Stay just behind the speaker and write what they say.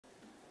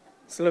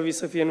Slăvit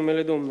să fie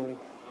numele Domnului.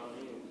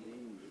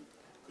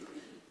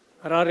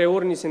 Rare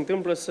ori ni se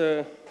întâmplă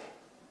să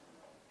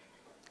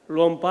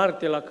luăm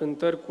parte la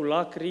cântări cu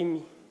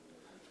lacrimi,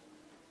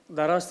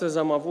 dar astăzi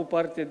am avut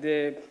parte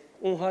de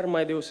un har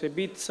mai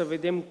deosebit să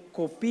vedem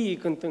copiii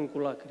cântând cu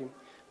lacrimi.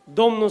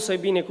 Domnul să-i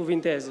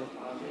binecuvinteze.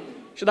 Amin.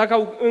 Și dacă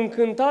au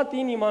încântat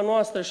inima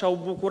noastră și au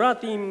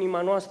bucurat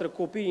inima noastră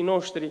copiii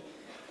noștri,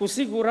 cu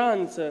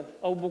siguranță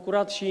au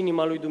bucurat și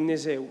inima lui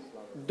Dumnezeu.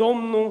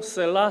 Domnul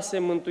să lase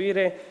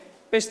mântuire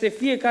peste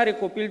fiecare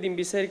copil din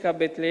Biserica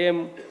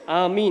Betleem.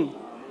 Amin.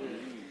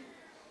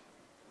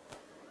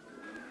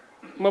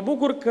 Mă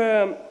bucur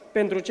că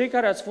pentru cei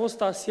care ați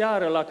fost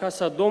aseară la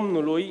casa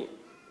Domnului,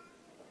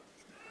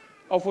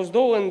 au fost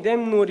două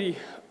îndemnuri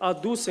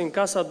aduse în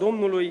casa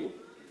Domnului,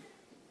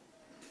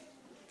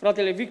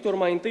 fratele Victor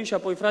mai întâi și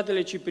apoi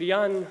fratele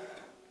Ciprian.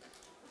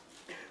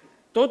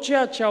 Tot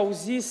ceea ce au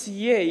zis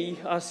ei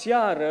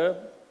aseară,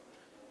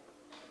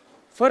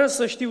 fără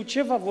să știu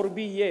ce va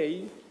vorbi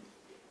ei,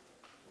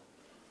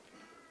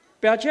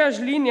 pe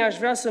aceeași linie aș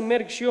vrea să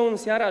merg și eu în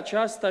seara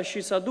aceasta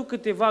și să aduc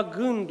câteva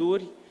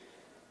gânduri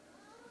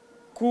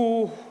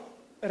cu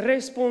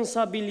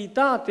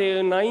responsabilitate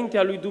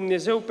înaintea lui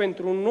Dumnezeu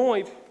pentru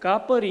noi ca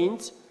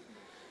părinți.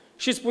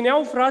 Și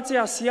spuneau frații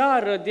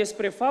aseară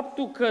despre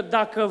faptul că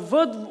dacă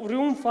văd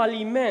vreun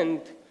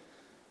faliment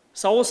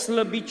sau o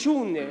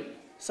slăbiciune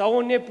sau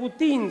o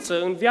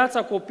neputință în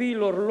viața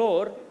copiilor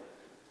lor,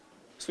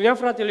 spunea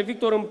fratele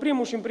Victor, în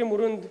primul și în primul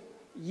rând,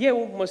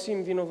 eu mă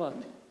simt vinovat.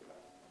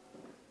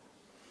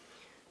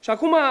 Și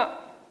acum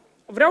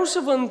vreau să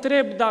vă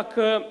întreb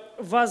dacă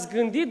v-ați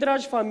gândit,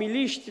 dragi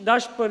familiști,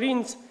 dragi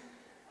părinți,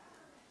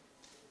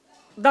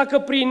 dacă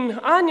prin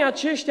anii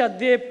aceștia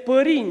de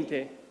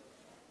părinte,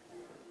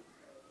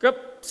 că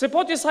se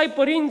poate să ai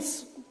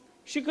părinți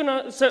și când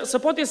se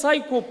poate să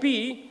ai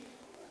copii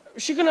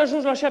și când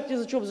ajungi la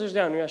 70-80 de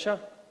ani, nu-i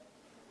așa?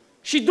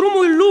 Și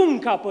drumul e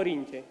lung ca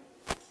părinte.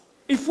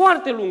 E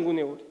foarte lung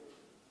uneori.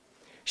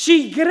 Și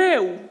e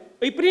greu,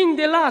 îi plin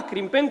de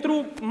lacrimi,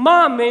 pentru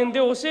mame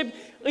îndeosebi,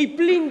 îi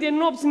plin de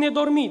nopți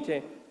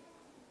nedormite.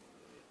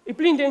 Îi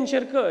plin de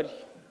încercări.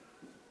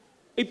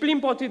 Îi plin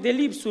poate de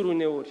lipsuri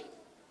uneori.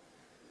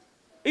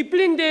 Îi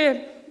plin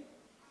de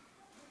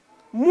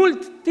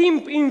mult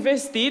timp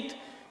investit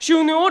și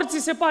uneori ți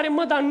se pare,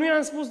 dar nu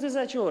i-am spus de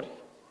 10 ori.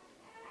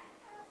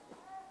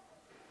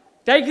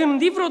 Te-ai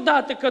gândit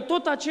vreodată că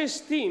tot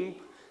acest timp,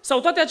 sau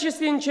toate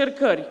aceste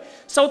încercări,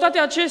 sau toate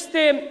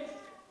aceste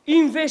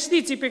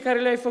investiții pe care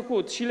le-ai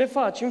făcut și le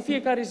faci în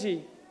fiecare zi,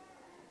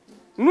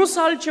 nu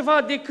sunt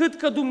altceva decât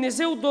că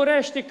Dumnezeu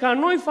dorește ca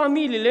noi,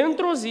 familiile,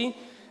 într-o zi,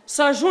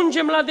 să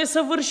ajungem la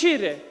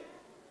desăvârșire,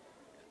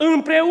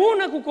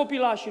 împreună cu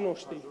copilașii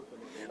noștri,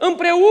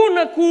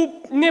 împreună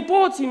cu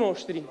nepoții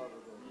noștri,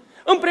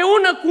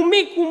 împreună cu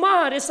mic, cu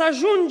mare, să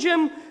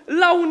ajungem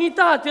la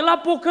unitate, la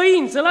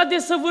pocăință, la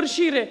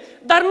desăvârșire,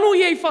 dar nu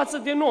ei față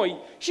de noi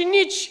și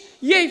nici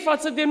ei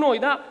față de noi,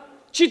 da?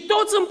 Ci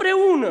toți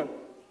împreună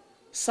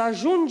să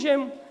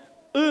ajungem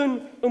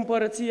în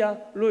împărăția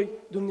lui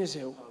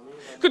Dumnezeu.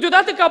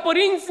 Câteodată ca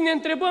părinți ne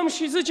întrebăm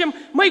și zicem,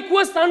 măi, cu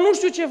ăsta nu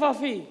știu ce va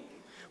fi.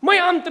 Măi,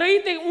 am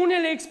trăit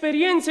unele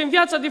experiențe în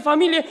viața de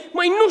familie,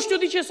 măi, nu știu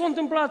de ce s-a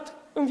întâmplat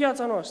în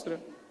viața noastră.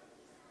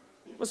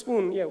 Vă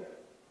spun eu,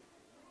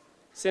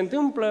 se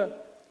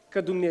întâmplă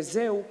că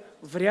Dumnezeu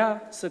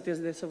vrea să te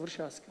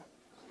desăvârșească.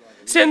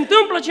 Se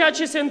întâmplă ceea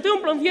ce se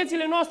întâmplă în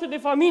viețile noastre de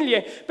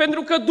familie,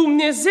 pentru că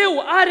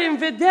Dumnezeu are în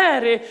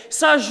vedere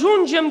să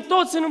ajungem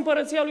toți în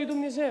împărăția lui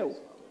Dumnezeu.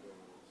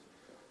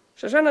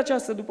 Și așa în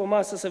această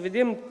dupămasă să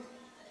vedem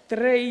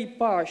 3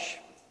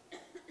 pași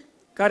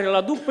care îl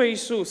aduc pe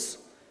Iisus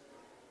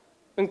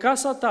în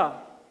casa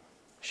ta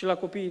și la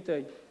copiii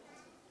tăi.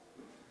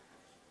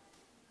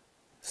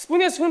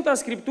 Spune Sfânta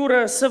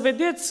Scriptură să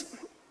vedeți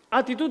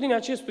atitudinea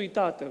acestui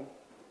tată.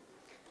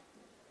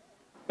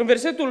 În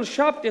versetul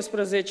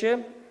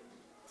 17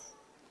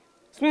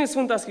 spune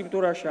Sfânta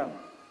Scriptură așa: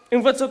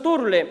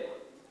 Învățătorule,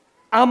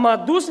 am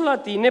adus la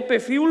tine pe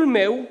fiul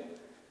meu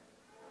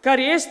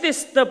care este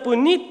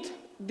stăpânit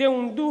de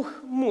un duh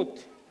mut.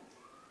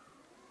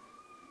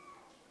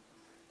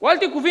 Cu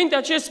alte cuvinte,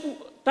 acest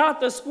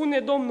tată spune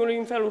Domnului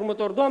în felul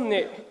următor: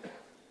 Doamne,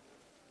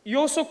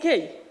 eu sunt ok,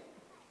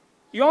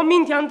 eu am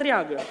mintea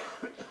întreagă,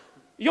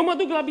 eu mă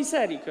duc la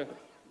biserică,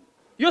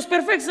 eu sunt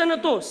perfect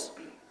sănătos.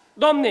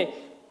 Doamne,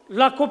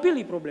 la copil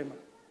e problema.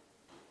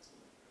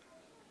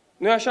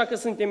 Nu e așa că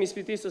suntem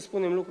ispitiți să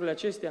spunem lucrurile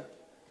acestea?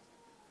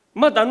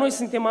 Dar noi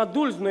suntem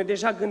adulți, noi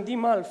deja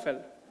gândim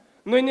altfel.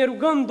 Noi ne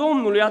rugăm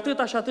Domnului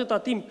atâta și atâta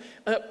timp.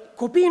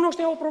 Copiii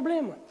noștri au o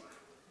problemă.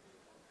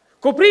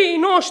 Copiii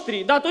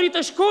noștri,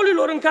 datorită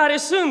școlilor în care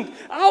sunt,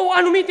 au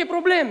anumite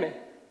probleme.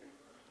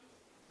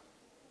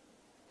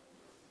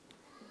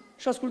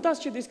 Și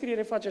ascultați ce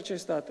descriere face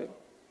acest tată.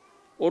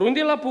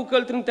 Oriunde la apucă,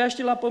 îl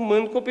trântește la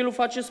pământ, copilul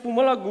face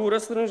spumă la gură,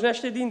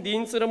 strânjește din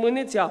dinți,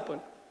 rămâne țeapăn.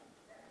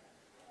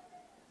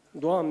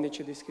 Doamne,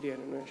 ce descriere,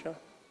 nu-i așa?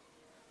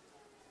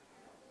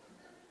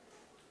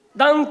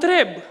 Dar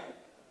întreb,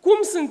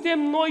 cum suntem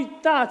noi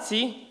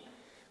tații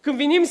Când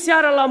venim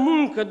seara la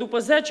muncă, după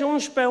 10-11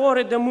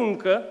 ore de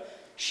muncă,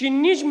 și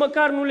nici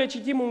măcar nu le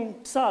citim un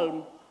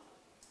psalm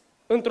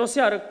într-o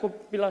seară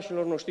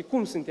copilașilor noștri.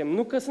 Cum suntem?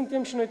 Nu că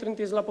suntem și noi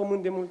trântiți la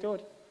pământ de multe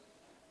ori.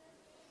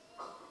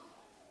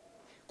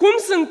 Cum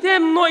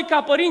suntem noi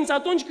ca părinți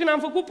atunci când am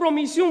făcut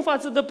promisiuni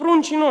față de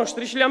pruncii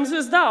noștri și le-am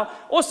zis, da,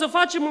 o să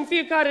facem în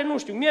fiecare, nu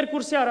știu,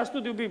 miercuri seara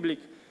studiu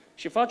biblic.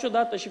 Și faci o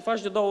dată și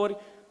faci de 2 ori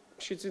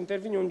și îți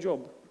intervine un job,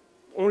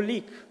 un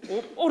leak,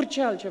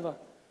 orice altceva.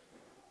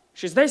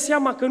 Și îți dai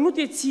seama că nu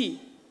te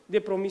ții de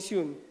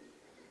promisiuni.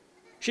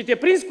 Și te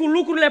prinzi cu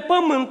lucrurile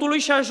pământului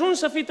și ajungi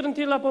să fii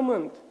trântit la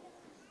pământ.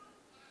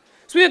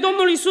 Spune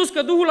Domnul Iisus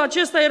că Duhul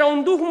acesta era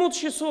un duh mut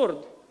și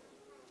surd.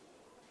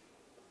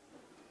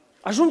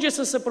 Ajunge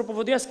să se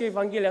propovădească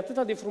Evanghelia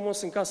atât de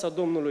frumos în casa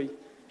Domnului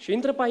și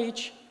intră pe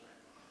aici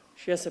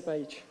și iese pe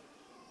aici.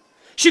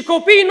 Și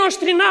copiii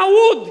noștri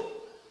n-aud.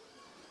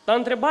 Dar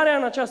întrebarea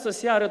în această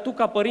seară, tu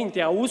ca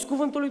părinte, auzi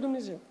cuvântul lui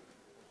Dumnezeu?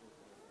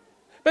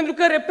 Pentru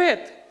că, repet,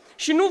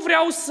 și nu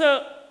vreau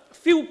să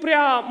fiu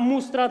prea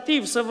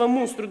mustrativ, să vă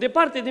mustru,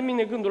 departe de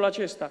mine gândul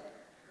acesta.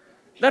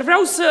 Dar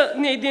vreau să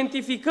ne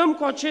identificăm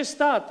cu acest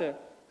tată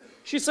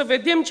și să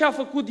vedem ce a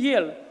făcut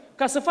el,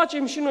 ca să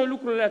facem și noi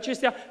lucrurile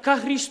acestea, ca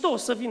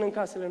Hristos să vină în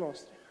casele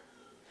noastre.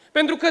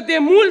 Pentru că de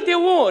multe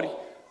ori,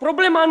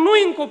 problema nu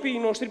e în copiii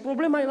noștri,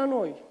 problema e la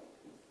noi.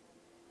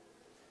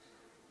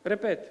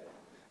 Repet,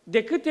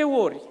 de câte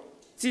ori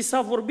ți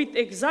s-a vorbit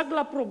exact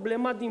la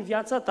problema din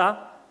viața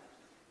ta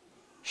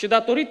și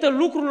datorită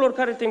lucrurilor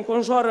care te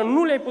înconjoară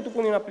nu le-ai putut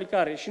pune în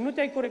aplicare și nu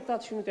te-ai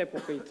corectat și nu te-ai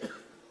pocăit.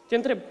 Te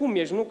întreb, cum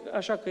ești? Nu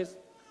așa că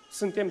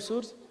suntem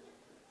surzi?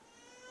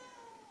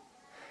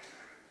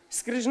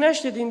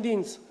 Scrâșnește din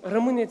dinți,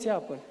 rămâneți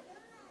apă.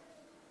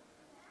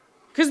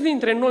 Câți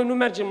dintre noi nu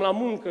mergem la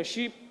muncă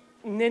și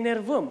ne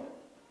enervăm?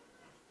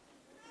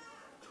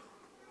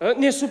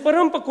 Ne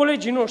supărăm pe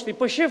colegii noștri,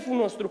 pe șeful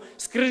nostru,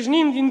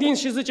 scrâșnim din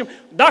dinți și zicem,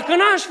 dacă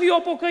n-aș fi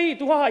eu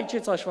pocăit, uai, ce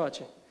ți-aș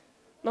face?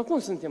 Dar cum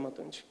suntem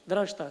atunci,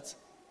 dragi tați?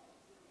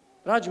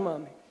 Dragi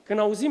mame, când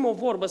auzim o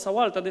vorbă sau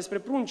alta despre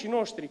pruncii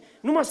noștri,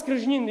 numai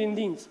scrâșnim din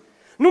dinți.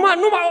 Numai...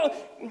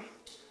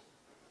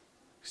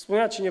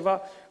 Spunea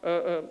cineva,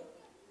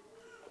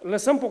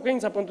 lăsăm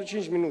pocăința pentru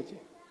 5 minute.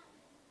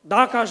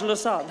 Dacă aș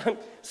lăsa,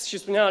 și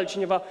spunea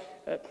altcineva,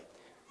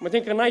 mă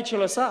tem că n-ai ce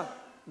lăsa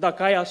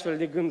dacă ai astfel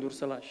de gânduri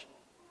să lași.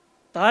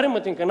 Tare mă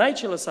tem că n-ai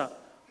ce lăsa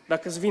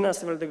dacă îți vin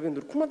astfel de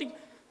gânduri. Cum adică?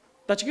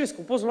 Dar ce crezi,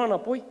 că o poți lua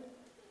înapoi?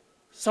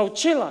 Sau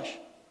ce lași?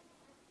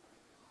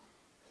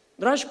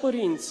 Dragi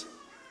părinți,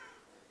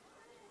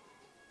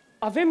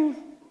 avem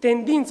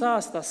tendința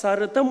asta să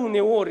arătăm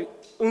uneori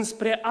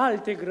înspre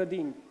alte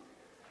grădini,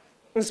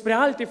 înspre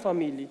alte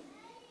familii,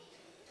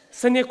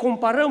 să ne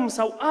comparăm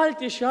sau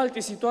alte și alte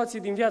situații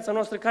din viața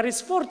noastră care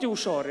sunt foarte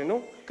ușoare,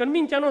 nu? Că în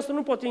mintea noastră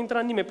nu poate intra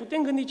nimeni,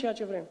 putem gândi ceea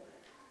ce vrem.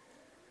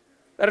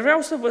 Dar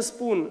vreau să vă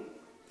spun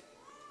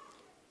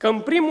că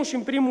în primul și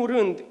în primul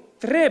rând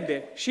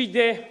trebuie și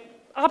de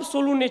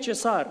absolut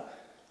necesar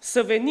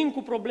să venim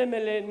cu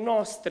problemele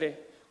noastre,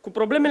 cu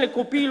problemele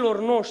copiilor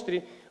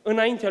noștri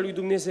înaintea lui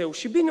Dumnezeu.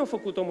 Și bine a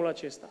făcut omul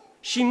acesta.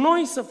 Și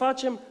noi să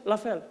facem la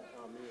fel.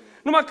 Amin.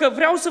 Numai că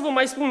vreau să vă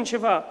mai spun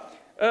ceva.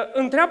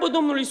 Întreabă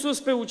Domnul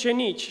Iisus pe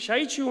ucenici, și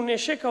aici e un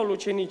eșec al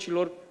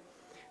ucenicilor,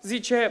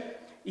 zice,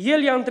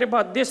 El i-a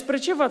întrebat, despre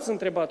ce v-ați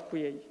întrebat cu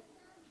ei?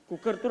 Cu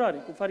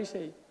cărturarii, cu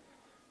farisei.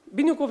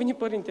 Bine că a venit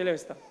părintele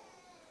ăsta.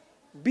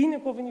 Bine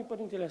că a venit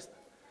părintele ăsta.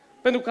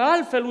 Pentru că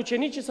altfel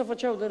ucenicii se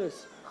făceau de râs.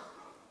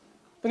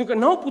 Pentru că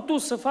n-au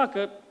putut să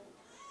facă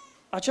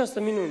această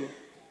minune.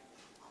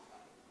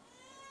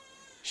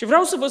 Și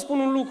vreau să vă spun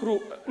un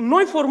lucru.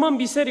 Noi formăm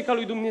Biserica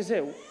lui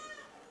Dumnezeu.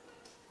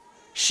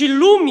 Și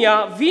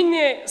lumea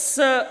vine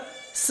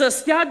să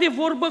stea de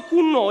vorbă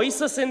cu noi,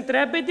 să se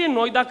întrebe de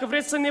noi, dacă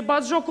vreți să ne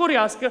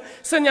batjocorească,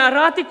 să ne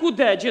arate cu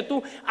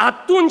degetul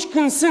atunci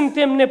când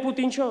suntem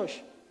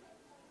neputincioși.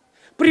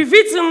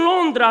 Priviți în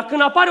Londra,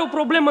 când apare o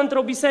problemă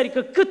într-o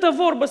biserică, câtă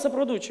vorbă se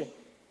produce.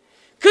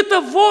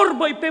 Câtă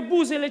vorbă-i pe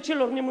buzele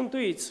celor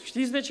nemântuiți.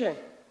 Știți de ce?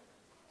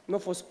 Nu a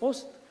fost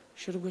post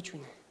și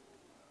rugăciune.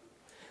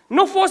 Nu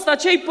au fost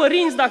acei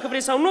părinți, dacă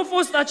vreți, sau nu au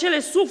fost acele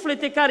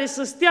suflete care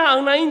să stea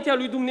înaintea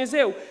lui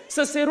Dumnezeu,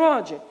 să se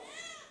roage,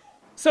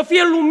 să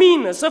fie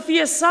lumină, să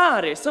fie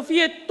sare, să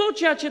fie tot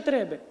ceea ce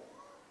trebuie.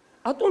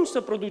 Atunci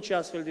se produce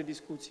astfel de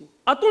discuții.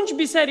 Atunci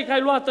biserica e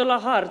luată la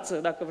harță,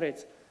 dacă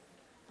vreți.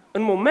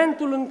 În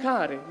momentul în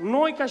care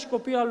noi, ca și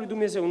copii al lui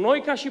Dumnezeu,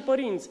 noi, ca și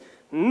părinți,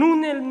 nu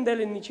ne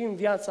îndeletnicim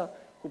viața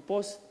cu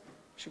post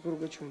și cu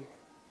rugăciune.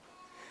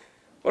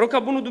 Vă rog ca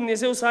bunul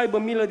Dumnezeu să aibă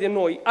milă de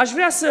noi. Aș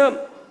vrea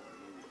să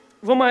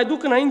vă mai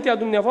aduc înaintea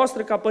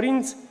dumneavoastră, ca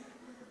părinți,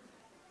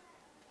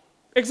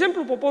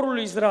 exemplul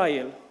poporului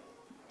Israel.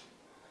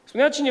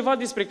 Spunea cineva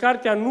despre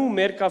cartea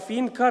Numeri ca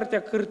fiind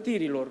cartea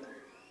cârtirilor.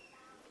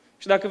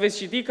 Și dacă veți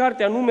citi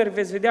cartea Numeri,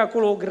 veți vedea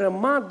acolo o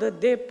grămadă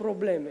de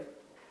probleme.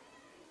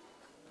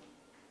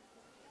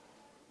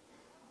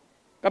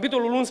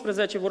 Capitolul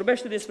 11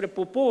 vorbește despre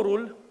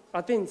poporul,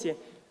 atenție,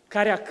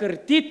 care a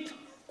cârtit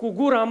cu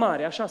gura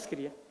mare, așa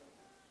scrie.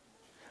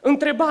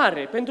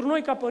 Întrebare pentru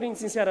noi ca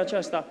părinți în seara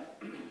aceasta.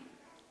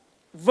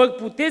 Vă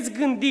puteți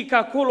gândi că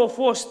acolo a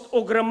fost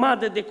o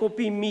grămadă de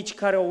copii mici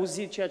care au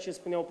auzit ceea ce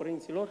spuneau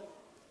părinților?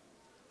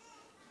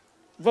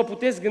 Vă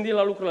puteți gândi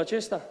la lucrul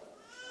acesta?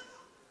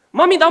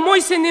 Mami, dar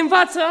Moise ne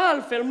învață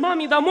altfel.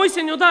 Mami, dar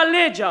Moise ne-o da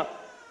legea.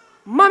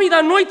 Mami,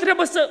 dar noi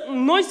trebuie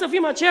să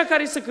fim aceia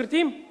care să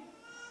cârtim?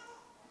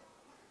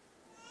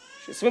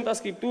 Și Sfânta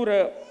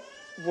Scriptură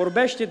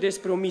vorbește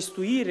despre o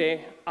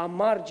mistuire a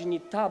marginii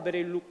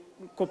taberei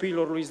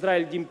copiilor lui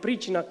Israel din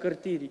pricina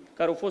cârtirii,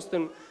 care au fost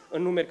în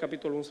Numeri,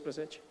 capitolul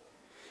 11.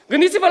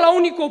 Gândiți-vă la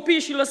unii copii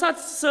și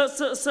lăsați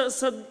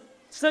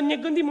să ne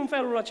gândim în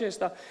felul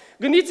acesta.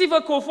 Gândiți-vă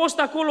că au fost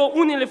acolo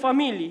unele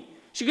familii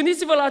și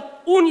gândiți-vă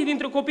la unii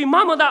dintre copii.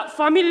 Mamă, dar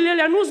familiile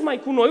alea nu-s mai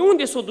cu noi.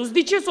 Unde s-au dus?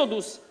 De ce s-au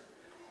dus?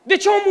 De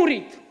ce au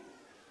murit?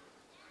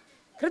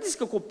 Credeți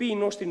că copiii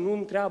noștri nu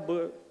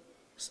întreabă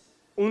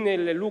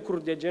unele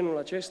lucruri de genul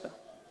acesta?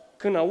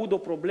 Când aud o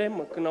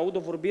problemă, când aud o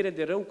vorbire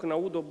de rău, când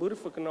aud o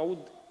bârfă, când aud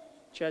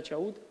ceea ce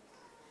aud?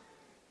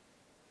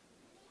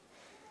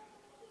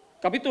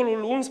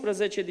 Capitolul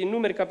 11 din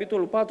Numeri,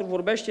 capitolul 4,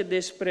 vorbește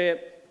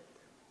despre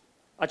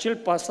acel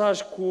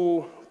pasaj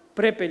cu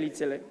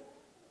prepelițele.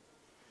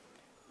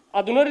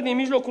 Adunării din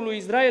mijlocul lui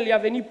Israel i-a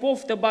venit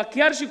poftă, ba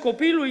chiar și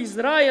copiii lui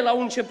Israel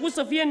au început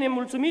să fie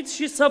nemulțumiți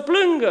și să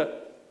plângă.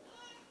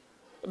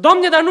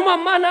 Doamne, dar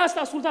numai mana asta,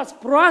 ascultați,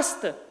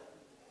 proastă.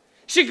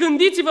 Și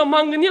gândiți-vă,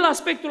 m-am gândit la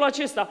aspectul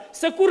acesta,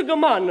 să curgă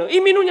mană, e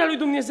minunea lui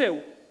Dumnezeu.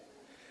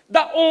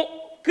 Dar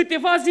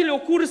câteva zile o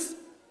curs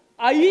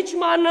aici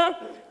mană,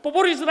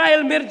 poporul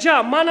Israel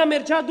mergea, mana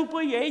mergea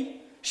după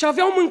ei și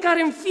aveau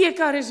mâncare în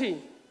fiecare zi.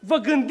 Vă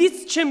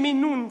gândiți ce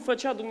minuni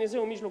făcea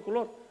Dumnezeu în mijlocul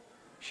lor?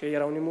 Și ei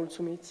erau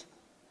nemulțumiți.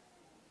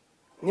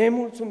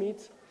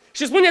 Nemulțumiți.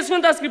 Și spune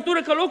Sfânta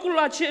Scriptură că locul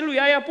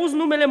aceluia i-a pus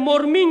numele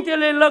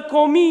mormintele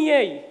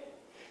lăcomiei.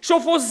 Și au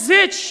fost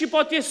zeci și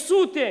poate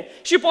sute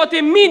și poate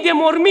mii de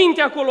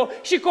morminte acolo.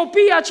 Și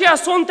copiii aceia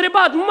s-au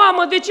întrebat,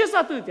 mamă, de ce sunt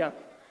atâtea?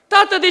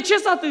 Tată, de ce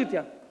sunt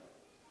atâtea?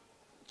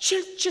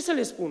 Ce să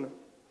le spună?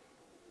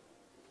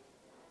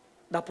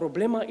 Dar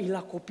problema e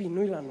la copii,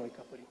 nu e la noi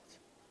ca părinți.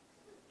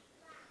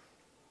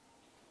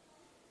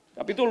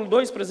 Capitolul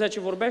 12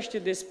 vorbește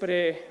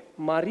despre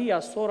Maria,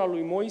 sora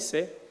lui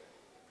Moise,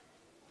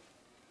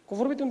 că a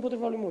vorbit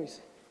împotriva lui Moise.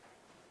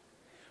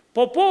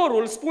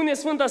 Poporul, spune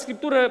Sfânta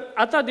Scriptură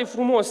atât de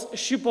frumos,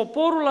 și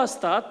poporul a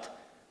stat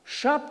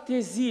 7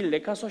 zile,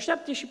 ca să o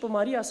aștepte și pe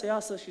Maria să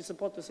iasă și să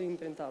poată să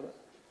intre în tabără.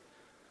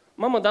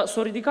 Mamă, dar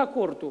s-a ridicat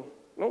cortul,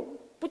 nu?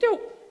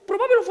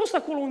 Probabil au fost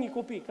acolo unii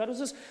copii care au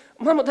zis,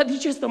 mamă, dar de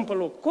ce stăm pe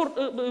loc?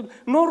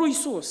 Norul e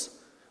sus.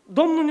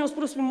 Domnul ne-a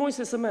spus prin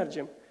Moise să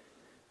mergem.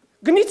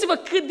 Gândiți-vă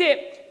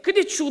cât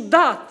de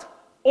ciudat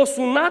o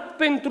sunat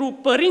pentru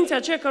părinții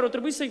aceia care au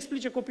trebuit să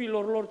explice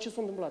copiilor lor ce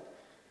s-a întâmplat.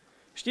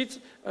 Știți,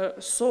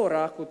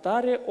 sora cu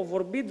tare o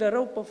vorbit de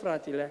rău pe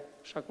fratele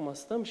și acum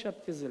stăm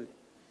 7 zile.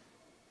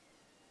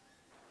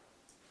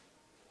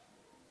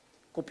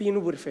 Copiii nu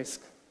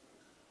bârfesc.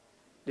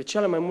 De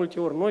cele mai multe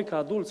ori, noi ca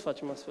adulți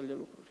facem astfel de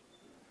lucruri.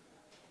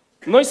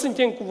 Noi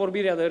suntem cu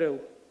vorbirea de rău.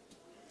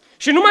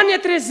 Și numai ne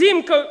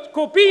trezim că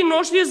copiii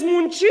noștri sunt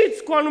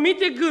munciți cu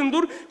anumite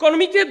gânduri, cu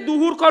anumite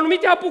duhuri, cu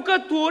anumite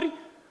apucături,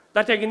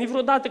 dar te-ai gândit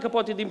vreodată că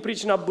poate din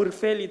pricina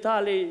bârfelii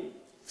tale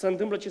se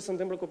întâmplă ce se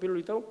întâmplă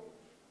copilului tău?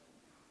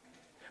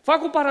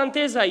 Fac o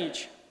paranteză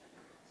aici.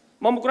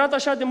 M-am bucurat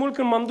așa de mult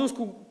când m-am dus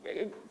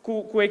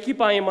cu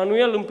echipa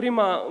Emanuel în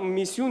prima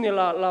misiune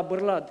la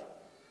Bârlad.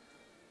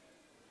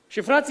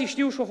 Și frații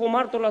știu și o fost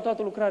martor la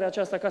toată lucrarea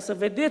aceasta, ca să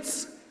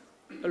vedeți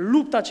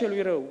lupta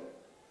celui rău.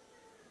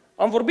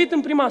 Am vorbit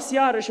în prima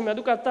seară și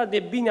mi-aduc atât de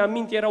bine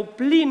aminte, erau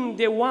plini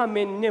de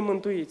oameni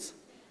nemântuiți.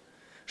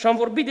 Și am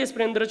vorbit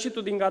despre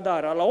îndrăcitul din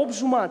Gadara. La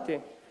 8:30,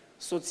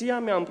 soția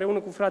mea împreună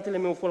cu fratele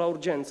meu a fost la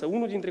urgență.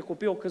 Unul dintre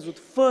copii a căzut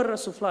fără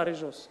suflare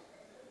jos.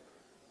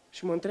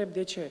 Și mă întreb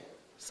de ce?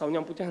 Sau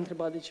ne-am putea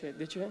întreba de ce?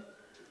 De ce?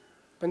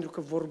 Pentru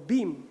că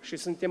vorbim și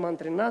suntem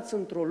antrenați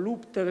într-o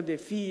luptă de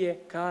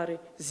fiecare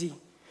zi.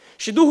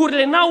 Și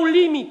duhurile n-au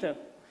limită.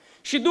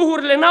 Și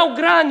duhurile n-au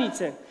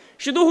granițe.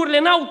 Și duhurile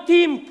n-au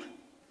timp.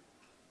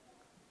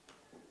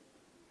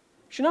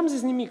 Și n-am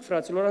zis nimic,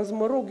 fraților, am zis,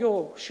 mă rog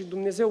eu și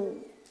Dumnezeu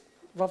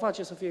va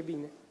face să fie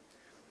bine.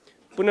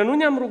 Până nu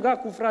ne-am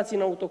rugat cu frații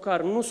în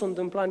autocar, nu s-a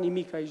întâmplat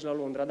nimic aici la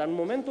Londra, dar în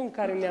momentul în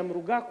care ne-am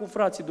rugat cu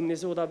frații,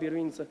 Dumnezeu a dat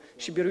biruință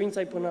și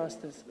biruința e până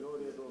astăzi.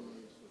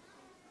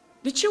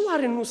 De ce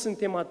oare nu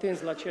suntem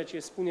atenți la ceea ce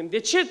spunem? De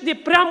ce de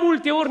prea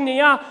multe ori ne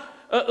ia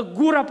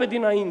gura pe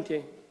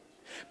dinainte?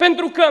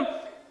 Pentru că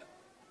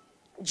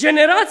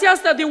generația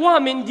asta de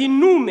oameni din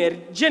Numeri,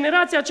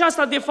 generația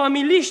aceasta de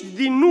familiști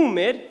din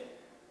Numeri,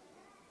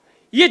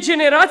 e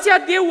generația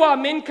de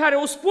oameni care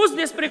au spus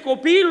despre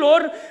copiii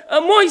lor,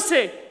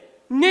 Moise,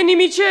 ne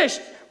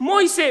nimicești,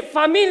 Moise,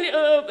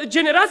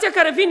 generația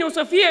care vine o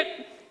să fie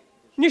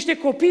niște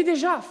copii de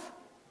jaf.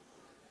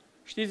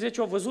 Știți de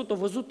ce au văzut? Au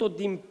văzut-o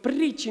din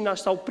pricina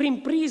sau prin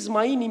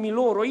prisma inimii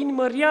lor, o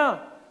inimă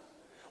rea,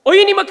 o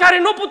inimă care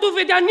nu a putut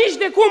vedea nici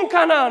de cum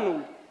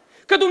Canaanul,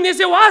 că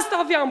Dumnezeu asta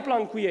avea în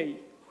plan cu ei.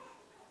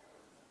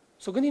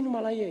 S-au gândit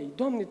numai la ei.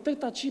 Doamne,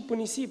 tot aci pe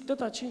nisip, tot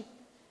aci.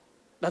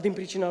 Dar din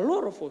pricina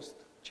lor a fost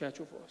ceea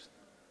ce a fost.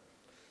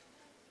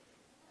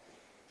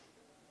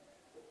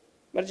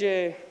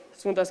 Merge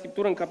Sfânta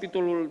Scriptură în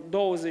capitolul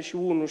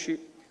 21 și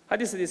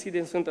haideți să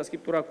deschidem Sfânta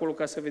Scriptură acolo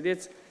ca să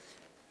vedeți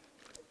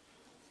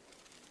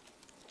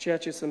ceea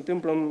ce se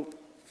întâmplă.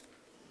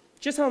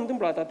 Ce s-a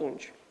întâmplat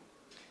atunci?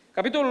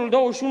 Capitolul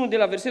 21, de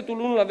la versetul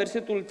 1 la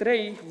versetul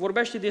 3,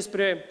 vorbește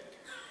despre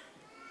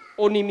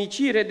o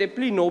nimicire de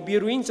plină, o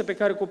biruință pe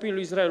care copiii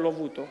lui Israel au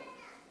avut-o,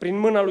 prin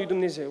mâna lui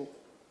Dumnezeu.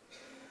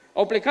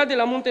 Au plecat de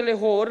la muntele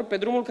Hor, pe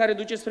drumul care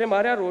duce spre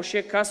Marea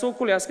Roșie, ca să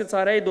oculească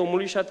țara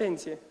Edomului și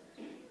atenție,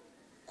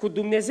 cu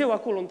Dumnezeu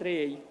acolo între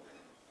ei.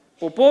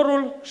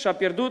 Poporul și-a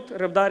pierdut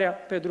răbdarea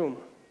pe drum.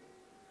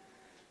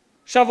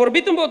 Și-a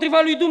vorbit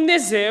împotriva lui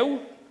Dumnezeu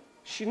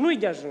și nu-i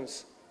de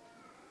ajuns.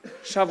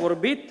 Și-a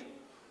vorbit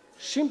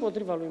și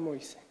împotriva lui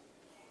Moise.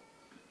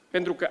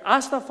 Pentru că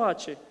asta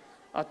face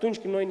atunci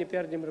când noi ne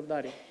pierdem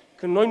răbdare.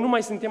 Când noi nu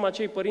mai suntem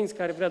acei părinți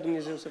care vrea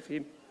Dumnezeu să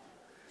fim.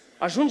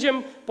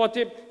 Ajungem,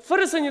 poate,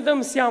 fără să ne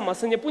dăm seama,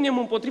 să ne punem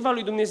împotriva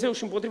lui Dumnezeu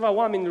și împotriva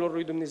oamenilor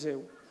lui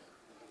Dumnezeu.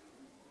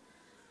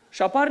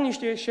 Și apar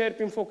niște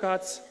șerpi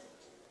înfocați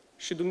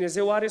și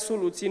Dumnezeu are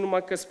soluții,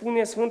 numai că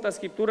spune Sfânta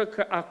Scriptură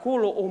că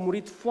acolo au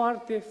murit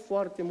foarte,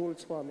 foarte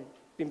mulți oameni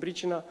din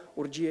pricina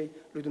urgiei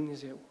lui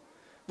Dumnezeu.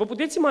 Vă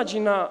puteți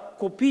imagina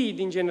copiii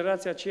din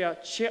generația aceea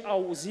ce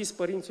au zis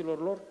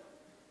părinților lor?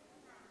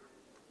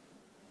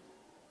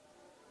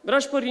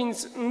 Dragi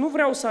părinți, nu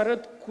vreau să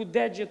arăt cu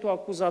degetul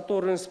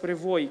acuzator înspre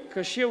voi,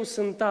 că și eu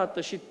sunt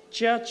tată și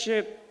ceea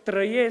ce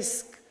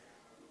trăiesc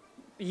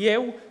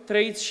eu,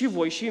 trăiți și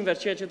voi, și invers,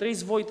 ceea ce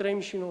trăiți voi, trăim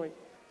și noi.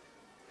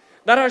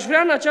 Dar aș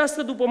vrea în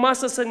această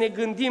dupămasă să ne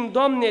gândim,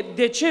 Doamne,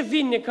 de ce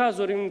vin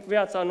necazuri în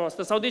viața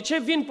noastră? Sau de ce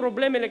vin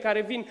problemele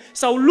care vin?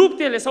 Sau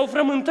luptele, sau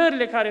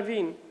frământările care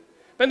vin?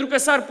 Pentru că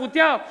s-ar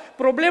putea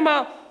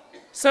problema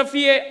să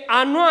fie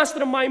a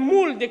noastră mai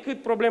mult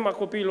decât problema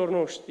copiilor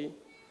noștri.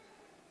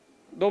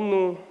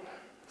 Domnul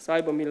să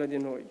aibă milă de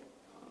noi.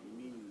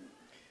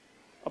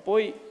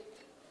 Apoi,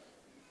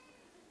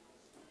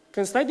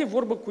 când stai de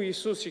vorbă cu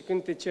Iisus și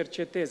când te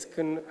cercetezi,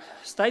 când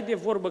stai de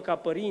vorbă ca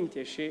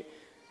părinte și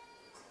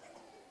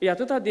e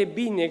atât de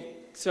bine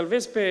să-L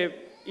vezi pe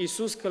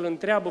Iisus că îl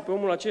întreabă pe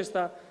omul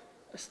acesta,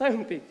 stai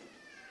un pic.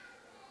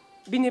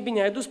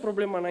 Bine, ai dus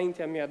problema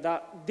înaintea mea,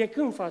 dar de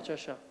când faci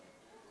așa?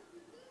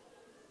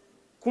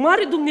 Cum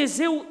are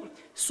Dumnezeu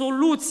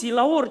soluții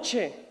la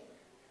orice?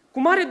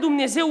 Cum are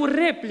Dumnezeu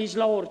replici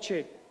la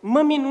orice?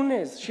 Mă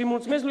minunez și îi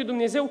mulțumesc lui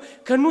Dumnezeu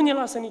că nu ne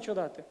lasă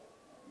niciodată.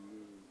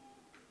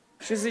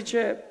 Și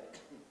zice,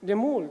 de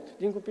mult,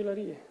 din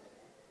copilărie.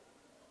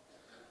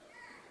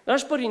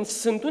 Dragi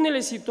părinți, sunt unele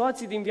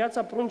situații din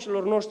viața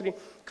pruncilor noștri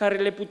care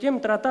le putem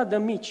trata de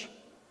mici.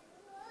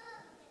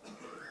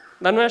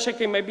 Dar nu e așa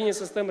că e mai bine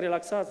să stăm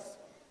relaxați,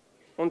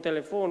 un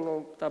telefon,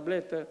 o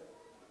tabletă.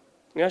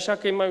 Nu e așa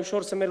că e mai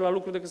ușor să mergi la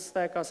lucru decât să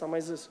stai acasă, am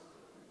mai zis.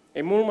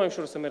 E mult mai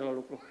ușor să mergi la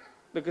lucru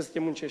decât să te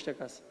muncești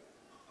acasă.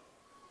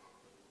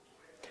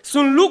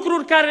 Sunt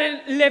lucruri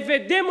care le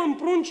vedem în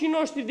pruncii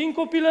noștri din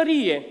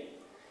copilărie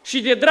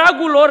și de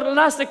dragul lor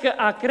lasă că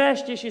a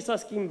crește și s-a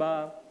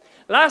schimba,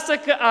 lasă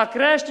că a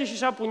crește și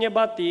și-a pune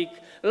batic,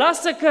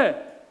 lasă că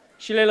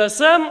și le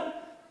lăsăm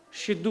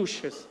și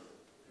dușesc.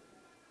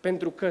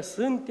 Pentru că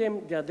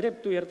suntem de-a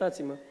dreptul,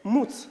 iertați-mă,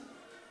 muți.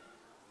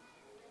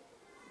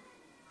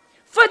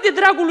 Fă de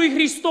dragul lui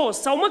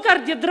Hristos sau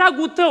măcar de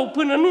dragul tău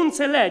până nu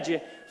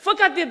înțelege. Fă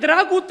ca de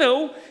dragul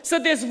tău să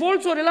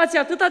dezvolți o relație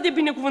atât de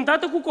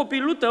binecuvântată cu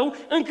copilul tău,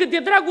 încât de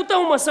dragul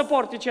tău, să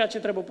porte ceea ce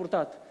trebuie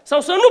purtat.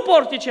 Sau să nu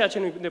porte ceea ce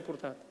nu e de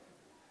purtat.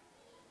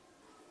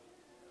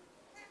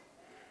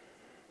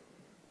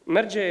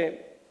 Merge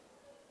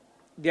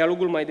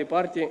dialogul mai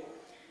departe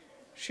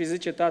și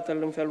zice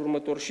tatăl în felul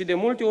următor. Și de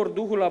multe ori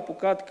Duhul a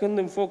apucat când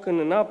în foc, când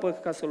în apă,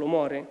 ca să-l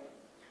omoare.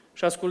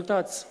 Și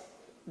ascultați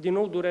din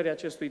nou durerea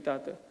acestui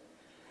tată.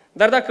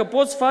 Dar dacă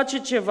poți face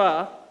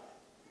ceva,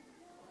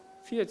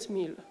 fie-ți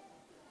milă.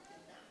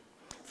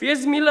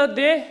 Fie-ți milă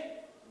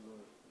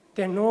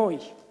de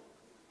noi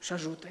și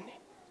ajută-ne.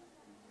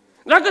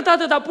 Dragă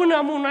tată, dar până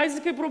am ai zis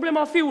că e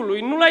problema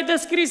fiului, nu l-ai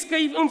descris că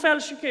e în fel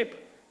și chep.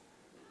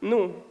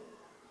 Nu.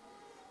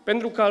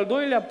 Pentru că al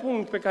doilea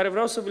punct pe care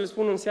vreau să vi-l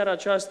spun în seara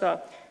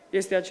aceasta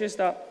este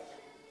acesta.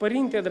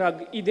 Părinte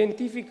drag,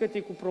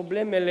 identifică-te cu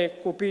problemele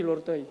copiilor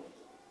tăi.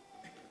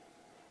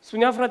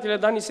 Spunea fratele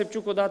Dani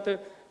Sepciuc odată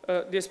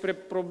despre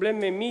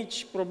probleme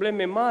mici,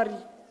 probleme mari.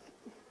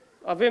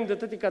 Avem de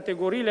toate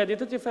categoriile, de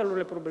toate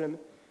felurile probleme.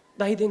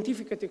 Dar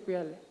identifică-te cu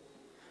ele.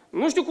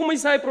 Nu știu cum îi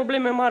să ai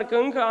probleme mari, că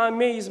încă a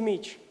mei sunt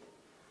mici.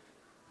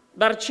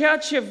 Dar ceea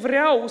ce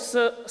vreau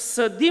să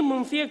sădim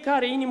în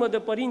fiecare inimă de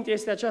părinte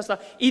este aceasta.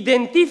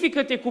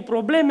 Identifică-te cu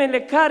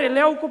problemele care le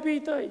au copiii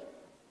tăi.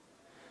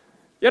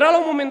 Era la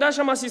un moment dat și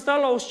am asistat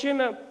la o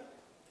scenă.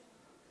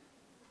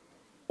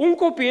 Un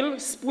copil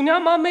spunea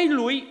mamei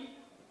lui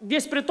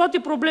despre toate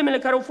problemele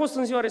care au fost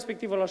în ziua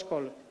respectivă la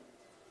școală.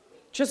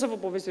 Ce să vă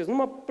povestesc?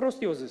 Numai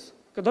prostii o zis.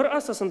 Că doar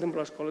asta se întâmplă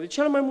la școală, de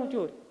cele mai multe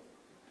ori.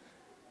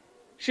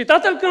 Și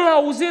tatăl când l-a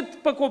auzit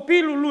pe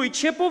copilul lui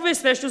ce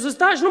povestește, a zis,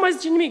 taci, nu mai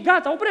zice nimic,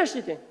 gata,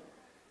 oprește-te.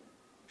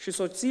 Și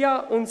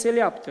soția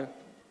înțeleaptă,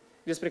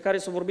 despre care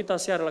s-a vorbit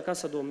aseară la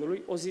casa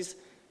Domnului, a zis,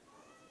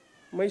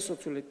 măi,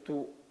 soțule,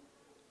 tu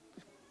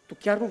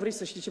chiar nu vrei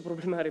să știi ce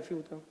probleme are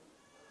fiul tău?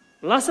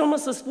 Lasă-l, mă,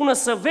 să spună,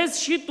 să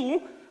vezi și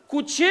tu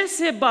cu ce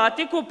se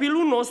bate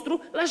copilul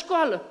nostru la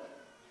școală.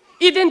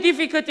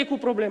 Identifică-te cu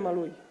problema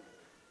lui.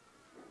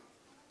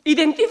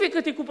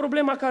 Identifică-te cu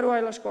problema care o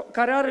ai la școală,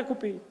 care are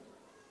copiii.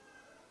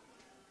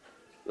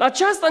 La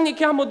aceasta ne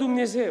cheamă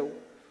Dumnezeu.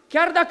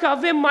 Chiar dacă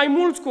avem mai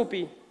mulți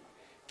copii,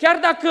 chiar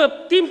dacă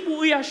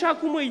timpul e așa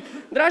cum e,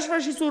 dragi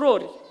frați și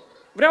surori,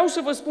 vreau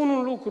să vă spun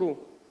un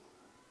lucru.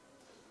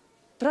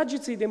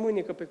 Trageți-i de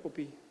mânecă pe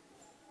copii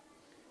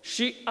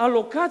și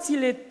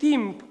alocați-le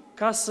timp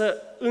ca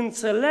să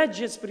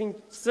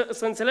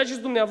înțelegeți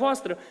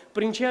dumneavoastră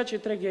prin ceea ce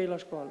trec ei la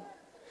școală.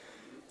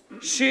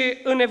 Și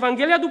în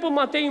Evanghelia după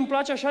Matei îmi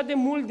place așa de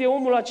mult de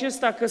omul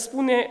acesta că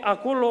spune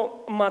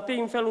acolo Matei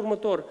în felul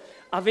următor.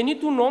 A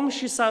venit un om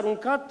și s-a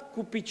aruncat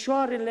cu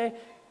picioarele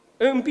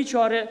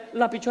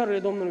la picioarele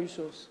Domnului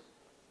Iisus.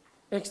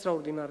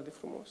 Extraordinar de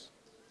frumos.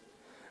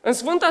 În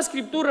Sfânta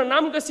Scriptură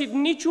n-am găsit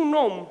niciun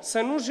om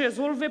să nu-și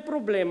rezolve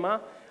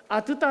problema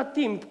atâta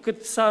timp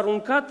cât s-a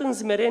aruncat în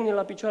smerenie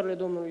la picioarele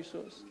Domnului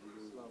Iisus.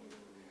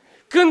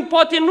 Când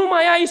poate nu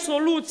mai ai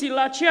soluții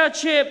la ceea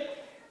ce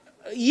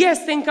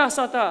este în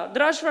casa ta,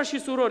 dragi frați și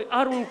surori,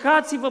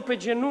 aruncați-vă pe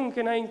genunchi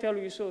înaintea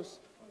lui Iisus.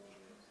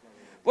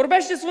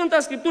 Vorbește Sfânta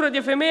Scriptură de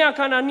femeia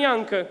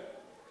cananiancă.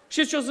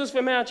 Știți ce a zis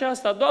femeia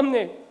aceasta?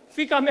 Doamne,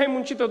 fiica mea e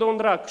muncită de un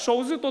drac. Și-au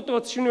auzit-o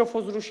toți și nu i-a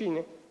fost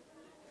rușine.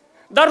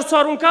 Dar s-a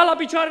aruncat la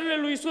picioarele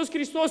lui Iisus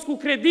Hristos cu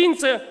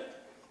credință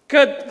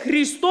că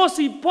Hristos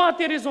îi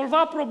poate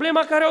rezolva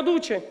problema care o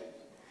duce.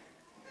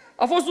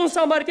 A fost un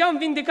samaritean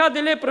vindecat de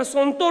lepră,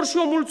 s-a întors și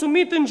a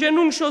mulțumit în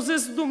genunchi și a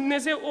zis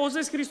Dumnezeu, a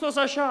zis Hristos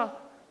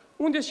așa,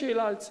 unde-s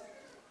ceilalți?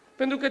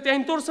 Pentru că te-ai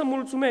întors să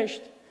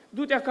mulțumești,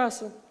 du-te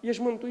acasă,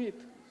 ești mântuit.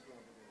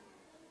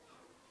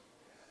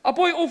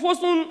 Apoi a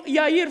fost un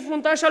Iair,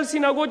 fruntaș al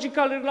sinagogii,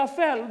 care la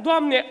fel,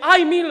 Doamne,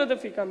 ai milă de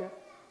fiica mea.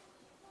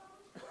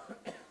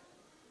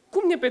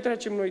 Cum ne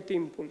petrecem noi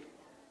timpul?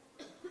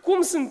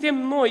 Cum suntem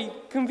noi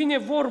când vine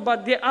vorba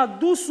de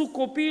adusul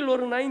copiilor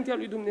înaintea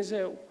lui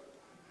Dumnezeu?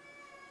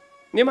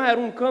 Ne mai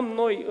aruncăm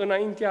noi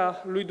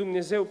înaintea lui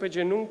Dumnezeu pe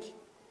genunchi?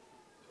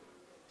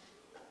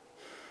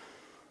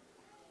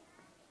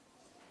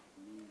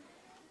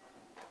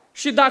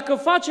 Și dacă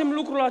facem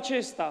lucrul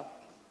acesta,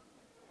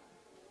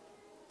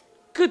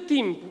 cât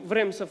timp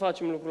vrem să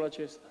facem lucrul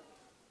acesta?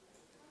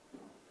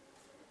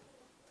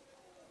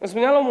 Îmi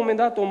spunea la un moment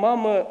dat o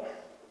mamă,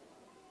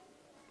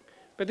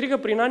 Petrică,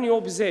 prin anii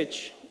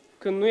 80,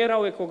 când nu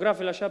erau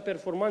ecografele așa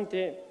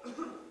performante,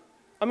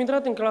 am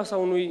intrat în clasa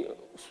unui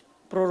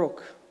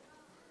proroc.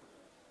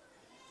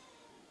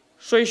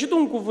 Și a ieșit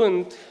un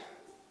cuvânt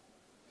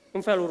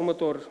în felul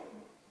următor.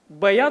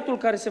 Băiatul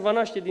care se va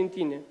naște din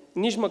tine,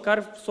 nici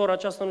măcar sora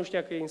aceasta nu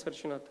știa că e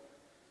însărcinată.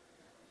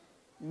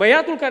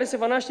 Băiatul care se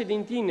va naște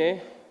din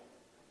tine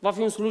va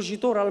fi un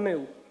slujitor al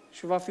meu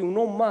și va fi un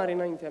om mare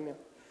înaintea mea.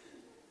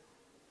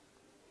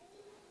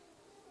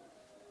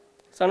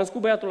 S-a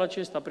născut băiatul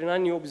acesta prin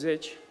anii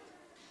 80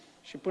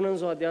 și până în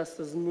ziua de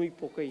astăzi nu-i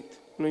pocăit,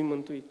 nu-i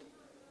mântuit.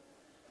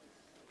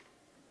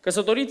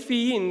 Căsătorit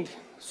fiind,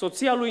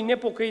 soția lui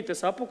nepocăită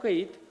s-a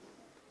pocăit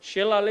și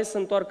el a ales să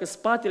întoarcă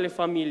spatele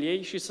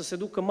familiei și să se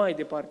ducă mai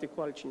departe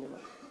cu altcineva.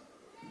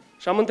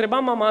 Și am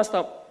întrebat mama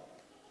asta,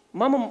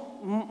 mamă,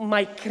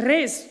 mai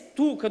crezi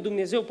tu că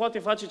Dumnezeu poate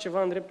face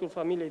ceva în dreptul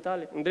familiei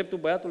tale, în dreptul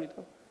băiatului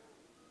tău?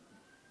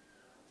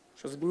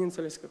 Și o zis,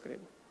 bineînțeles că cred.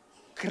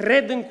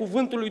 Cred în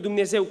cuvântul lui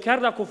Dumnezeu, chiar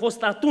dacă a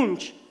fost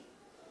atunci.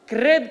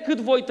 Cred cât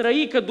voi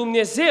trăi că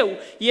Dumnezeu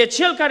e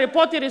Cel care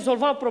poate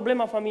rezolva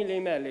problema familiei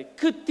mele.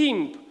 Cât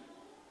timp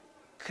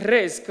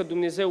crezi că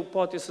Dumnezeu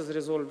poate să-ți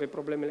rezolve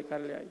problemele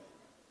care le ai?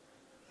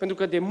 Pentru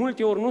că de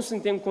multe ori nu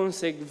suntem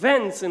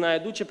consecvenți în a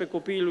aduce pe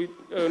copiii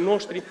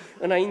noștri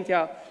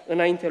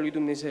înaintea lui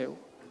Dumnezeu.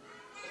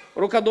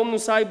 Rog ca Domnul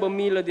să aibă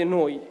milă de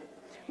noi.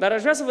 Dar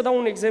aș vrea să vă dau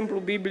un exemplu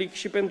biblic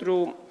și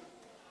pentru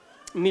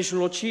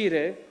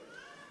mijlocire.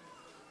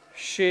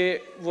 Și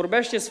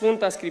vorbește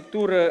Sfânta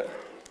Scriptură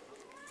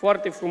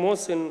foarte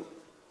frumos în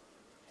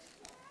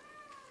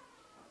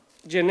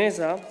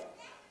Geneza,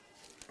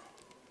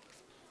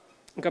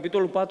 în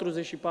capitolul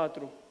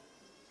 44.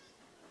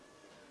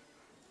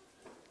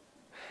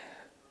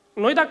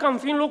 Noi dacă am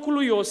fi în locul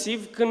lui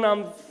Iosif, când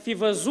am fi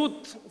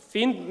văzut,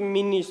 fiind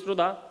ministru,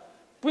 da?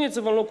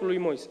 Puneți-vă în locul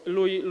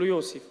lui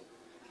Iosif.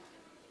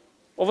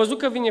 O văzut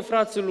că vine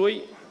frații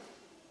lui,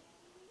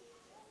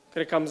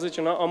 cred că am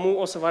zice,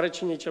 o să vă arăt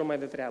cine e cel mai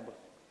de treabă.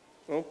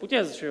 Nu?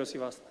 Putea zice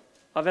Iosif asta.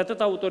 Avea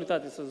atâta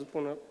autoritate să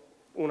spună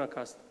una ca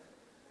asta.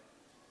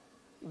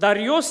 Dar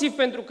Iosif,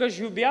 pentru că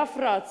își iubea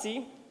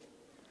frații,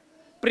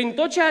 prin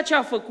tot ceea ce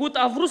a făcut,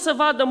 a vrut să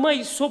vadă,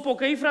 măi, s-o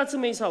pocăi frații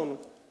mei sau nu?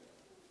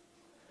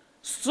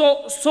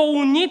 S-o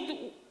unit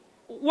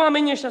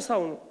oamenii ăștia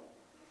sau nu?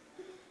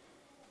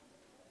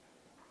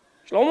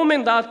 Și la un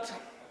moment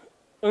dat,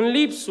 în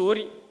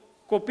lipsuri,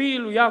 copiii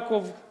lui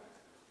Iacov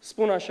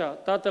spun așa: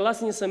 tată,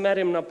 lasă-ne să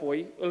mergem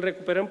înapoi, îl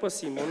recuperăm pe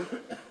Simon,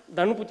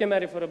 dar nu putem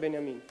merge fără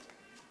Beniamin.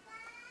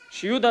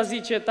 Și Iuda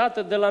zice: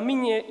 tată, de la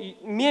mine,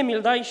 mie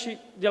mi-l dai și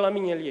de la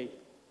mine îl iei.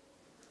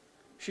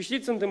 Și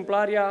știți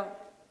întâmplarea,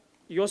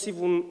 Iosif,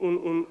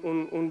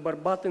 un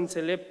bărbat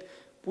înțelept,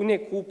 pune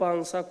cupa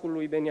în sacul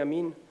lui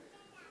Beniamin,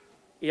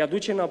 îi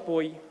aduce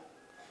înapoi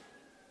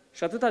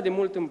și atâta de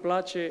mult îmi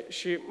place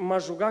și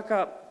m-aș ruga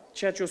ca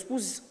ceea ce a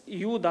spus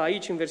Iuda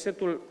aici în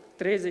versetul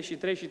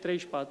 33 și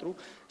 34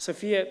 să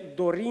fie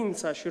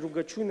dorința și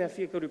rugăciunea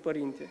fiecărui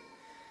părinte.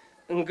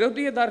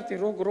 Îngăduie, dar te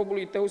rog,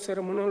 robului tău să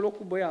rămână în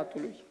locul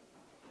băiatului,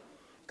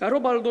 ca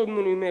rob al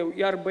Domnului meu,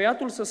 iar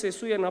băiatul să se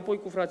suie înapoi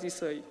cu frații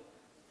săi.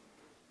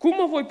 Cum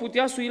mă voi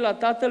putea sui la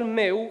tatăl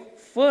meu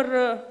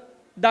fără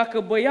dacă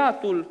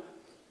băiatul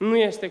nu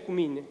este cu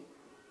mine?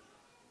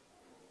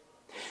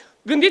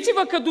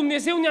 Gândiți-vă că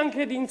Dumnezeu ne-a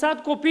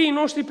încredințat copiii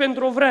noștri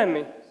pentru o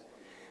vreme.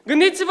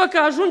 Gândiți-vă că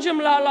ajungem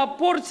la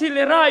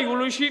porțile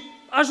raiului și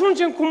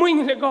ajungem cu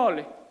mâinile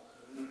goale.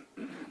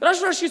 Dragi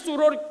frați și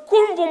surori,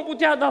 cum vom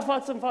putea da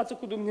față în față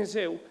cu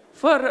Dumnezeu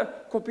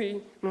fără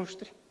copiii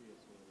noștri?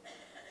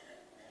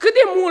 Cât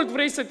de mult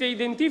vrei să te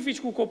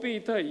identifici cu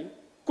copiii tăi,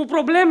 cu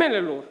problemele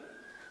lor,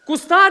 cu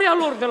starea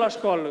lor de la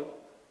școală,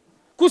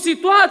 cu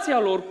situația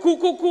lor,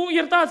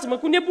 iertați-mă,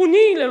 cu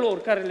nebuniile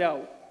lor care le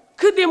au?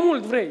 Cât de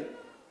mult vrei?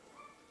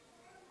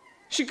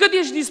 Și cât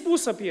ești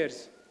dispus să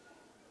pierzi?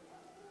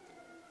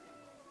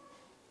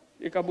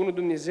 E ca bunul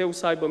Dumnezeu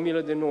să aibă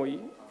milă de noi.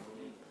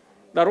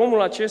 Dar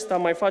omul acesta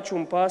mai face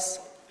un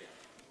pas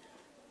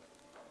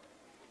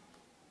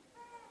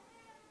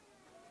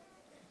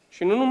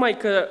și nu numai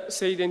că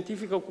se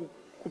identifică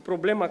cu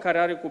problema care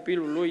are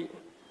copilul lui,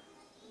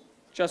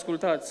 ci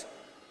ascultați,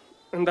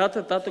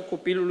 îndată tată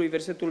copilului,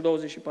 versetul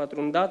 24,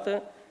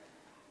 îndată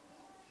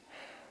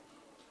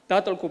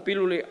tatăl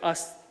copilului a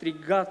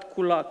strigat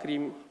cu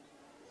lacrimi: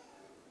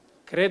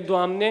 cred,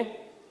 Doamne,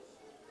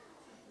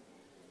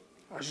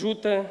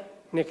 ajută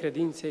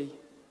necredinței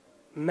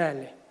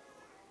mele.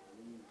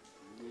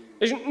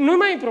 Deci nu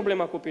mai e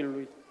problema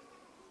copilului.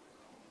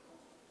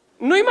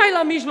 Nu-i mai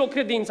la mijloc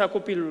credința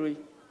copilului.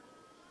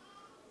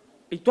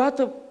 E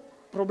toată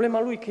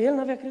problema lui, că el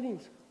n-avea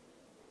credință.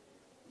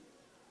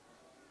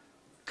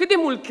 Cât de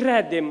mult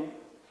credem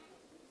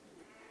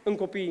în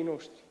copiii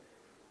noștri?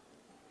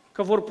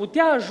 Că vor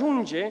putea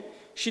ajunge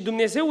și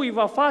Dumnezeu îi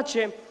va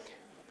face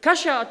ca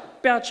și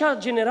pe acea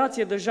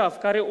generație de jaf,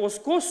 care o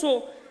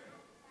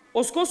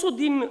scos-o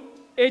din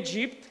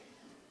Egipt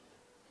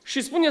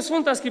și spune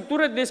Sfânta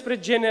Scriptură despre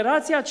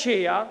generația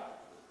aceea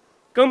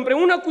că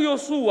împreună cu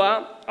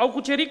Iosua au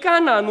cucerit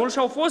Canaanul și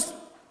au fost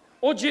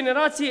o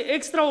generație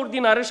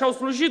extraordinară și au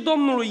slujit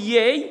Domnului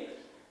ei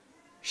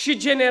și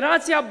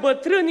generația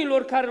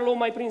bătrânilor care l-au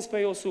mai prins pe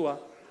Iosua.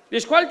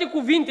 Deci, cu alte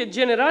cuvinte,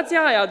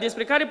 generația aia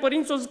despre care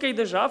părinții o zic că e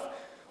de jaf,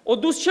 o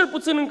dus cel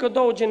puțin încă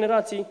 2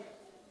 generații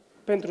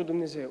pentru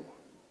Dumnezeu.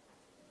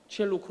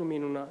 Ce lucru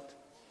minunat!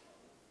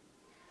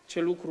 Ce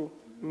lucru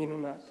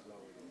minunat!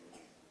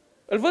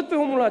 Îl văd pe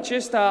omul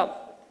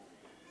acesta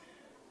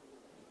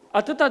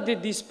atât de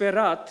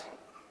disperat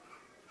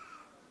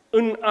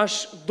în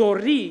a-și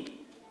dori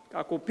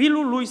ca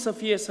copilul lui să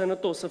fie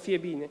sănătos, să fie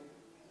bine.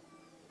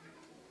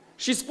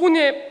 Și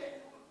spune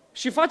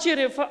și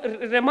face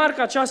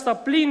remarca aceasta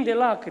plin de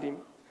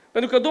lacrimi.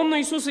 Pentru că Domnul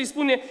Iisus îi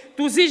spune: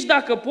 tu zici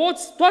dacă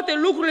poți, toate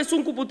lucrurile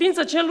sunt cu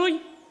putință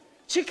celui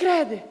ce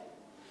crede.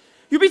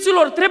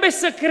 Iubiților, trebuie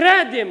să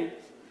credem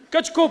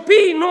căci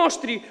copiii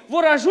noștri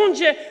vor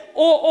ajunge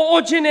o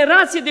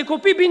generație de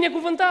copii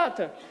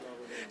binecuvântată.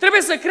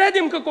 Trebuie să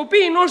credem că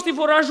copiii noștri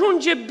vor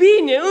ajunge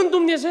bine în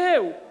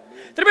Dumnezeu.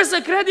 Trebuie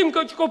să credem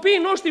că copiii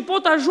noștri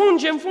pot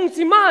ajunge în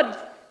funcții mari,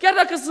 chiar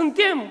dacă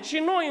suntem și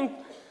noi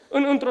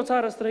într-o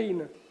țară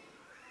străină.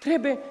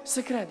 Trebuie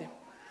să credem.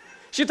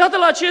 Și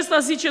tatăl acesta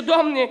zice: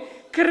 Doamne,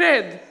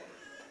 cred.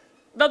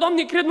 Dar,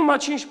 Doamne, cred numai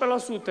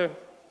 15%.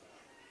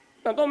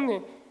 Dar,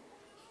 Doamne,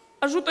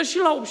 ajută și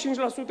la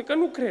 85%, că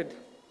nu cred.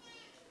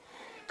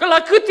 Că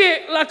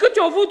la câte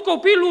a avut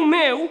copilul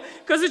meu,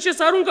 că zice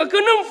să aruncă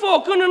când în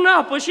foc, când în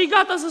apă și e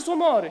gata să se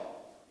omoare.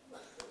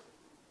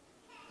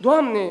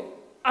 Doamne,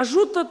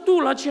 ajută Tu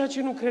la ceea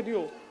ce nu cred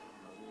eu.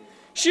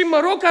 Și mă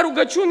rog ca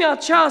rugăciunea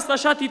aceasta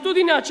și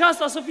atitudinea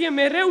aceasta să fie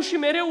mereu și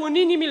mereu în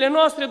inimile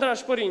noastre,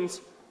 dragi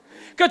părinți.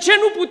 Că ce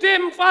nu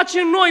putem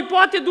face noi,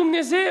 poate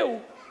Dumnezeu.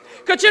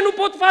 Că ce nu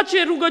pot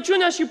face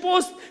rugăciunea și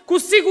post, cu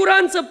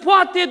siguranță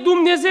poate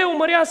Dumnezeu,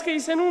 mărească-i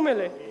se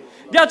numele.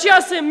 De aceea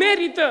se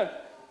merită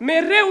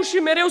mereu și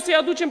mereu să-i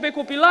aducem pe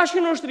copilașii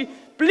noștri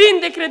plini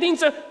de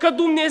credință că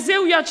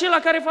Dumnezeu e acela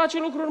care face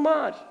lucruri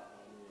mari.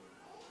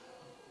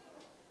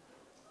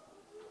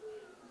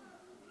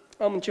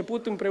 Am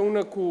început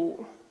împreună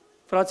cu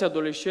frații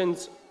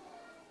adolescenți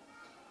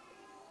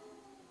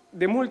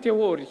de multe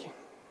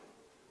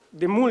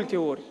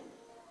ori,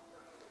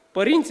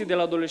 părinții de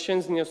la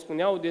adolescenți ne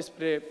spuneau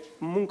despre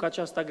munca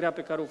aceasta grea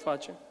pe care o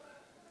facem.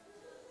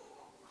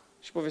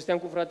 Și povesteam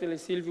cu fratele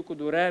Silviu, cu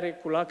durere,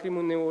 cu lacrimi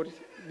uneori,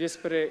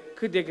 despre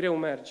cât de greu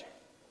merge.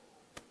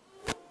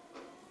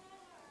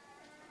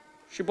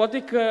 Și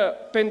poate că,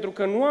 pentru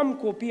că nu am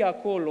copii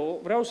acolo,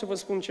 vreau să vă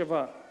spun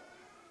ceva.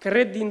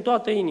 Cred din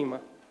toată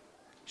inima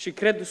și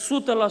cred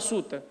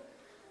 100%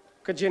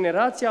 că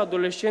generația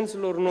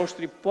adolescenților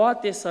noștri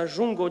poate să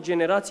ajungă o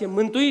generație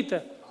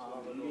mântuită.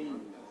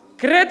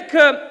 Cred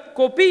că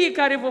copiii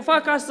care vă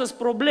fac astăzi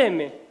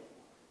probleme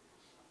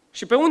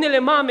și pe unele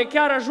mame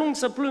chiar ajung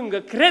să plângă,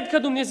 cred că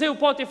Dumnezeu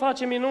poate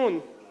face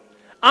minuni.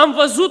 Am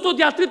văzut-o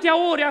de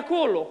atâtea ori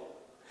acolo.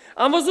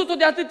 Am văzut-o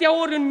de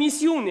atâtea ori în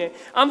misiune,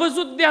 am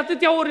văzut de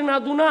atâtea ori în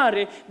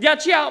adunare, de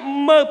aceea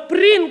mă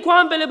prind cu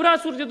ambele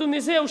brațuri de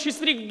Dumnezeu și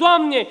strig,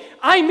 Doamne,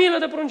 ai milă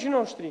de pruncii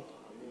noștri.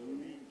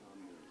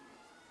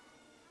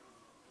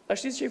 Dar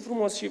știți ce e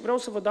frumos? Și vreau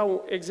să vă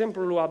dau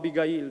exemplul lui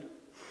Abigail.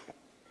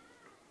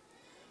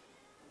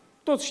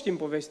 Toți știm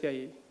povestea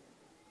ei.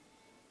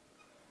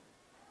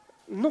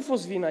 Nu a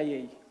fost vina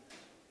ei.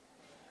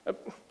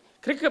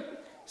 Cred că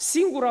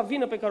singura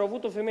vină pe care a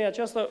avut-o femeia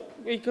aceasta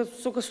e că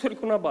s-o căsătorit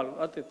cu Nabal,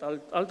 atât.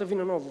 Altă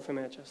vină nu a avut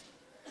femeia aceasta.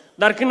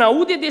 Dar când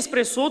aude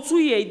despre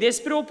soțul ei,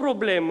 despre o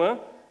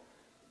problemă,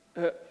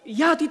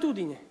 ia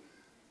atitudine.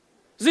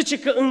 Zice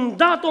că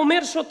îndată o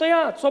mers și o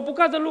tăiat, s-a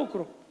apucat de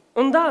lucru.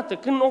 Îndată,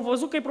 când au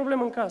văzut că e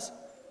problemă în casă.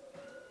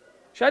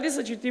 Și haideți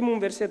să citim un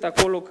verset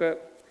acolo, că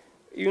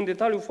e un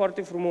detaliu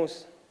foarte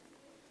frumos.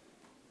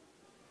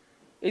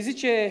 Îi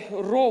zice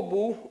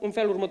robul în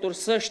felul următor,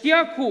 să știi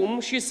acum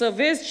și să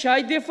vezi ce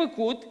ai de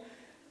făcut,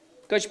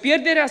 căci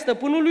pierderea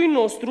stăpânului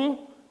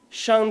nostru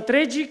și a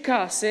întregii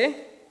case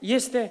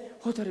este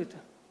hotărâtă.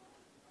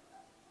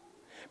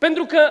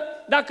 Pentru că,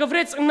 dacă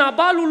vreți, în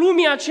nabalul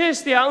lumii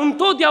acesteia,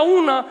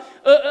 întotdeauna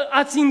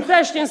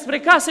ațintește înspre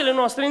casele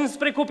noastre,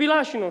 înspre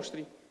copilașii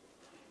noștri.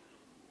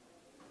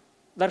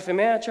 Dar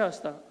femeia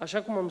aceasta,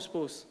 așa cum am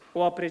spus,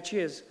 o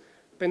apreciez,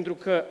 pentru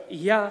că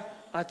ia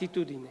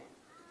atitudine.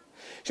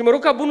 Și mă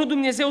rog ca bunul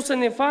Dumnezeu să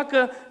ne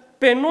facă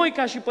pe noi,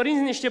 ca și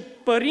părinți, niște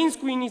părinți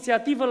cu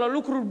inițiativă la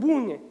lucruri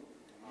bune.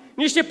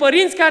 Niște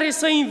părinți care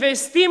să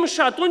investim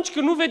și atunci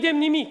când nu vedem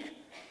nimic.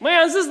 Măi,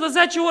 am zis de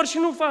 10 ori și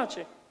nu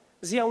face.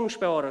 Zi a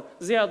 11 oră,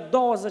 zi a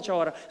 20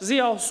 oră, zi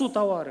a 100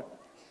 oră.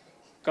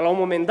 Că la un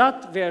moment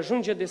dat vei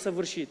ajunge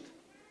desăvârșit.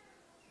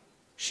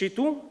 Și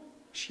tu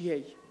și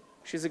ei.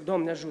 Și zic,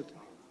 Doamne, ajută-ne.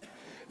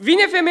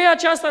 Vine femeia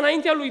aceasta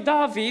înaintea lui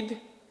David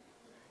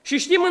și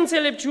știm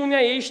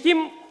înțelepciunea ei,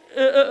 știm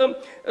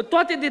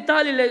toate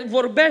detaliile,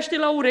 vorbește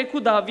la urechi cu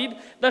David,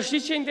 dar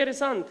știți ce e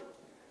interesant?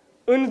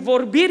 În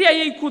vorbirea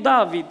ei cu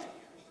David,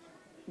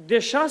 de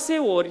 6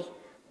 ori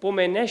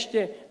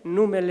pomenește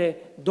numele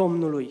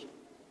Domnului.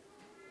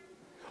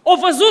 O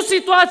văzut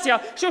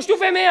situația și o știu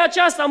femeia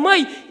aceasta,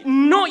 măi,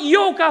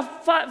 eu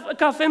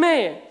ca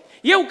femeie,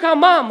 eu ca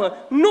mamă,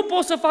 nu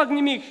pot să fac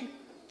nimic.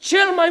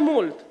 Cel mai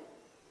mult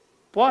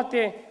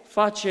poate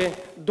face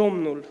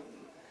Domnul.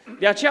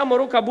 De aceea mă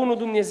rog ca bunul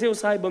Dumnezeu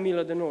să aibă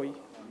milă de noi.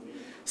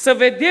 Să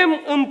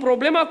vedem în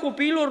problema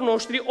copiilor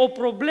noștri o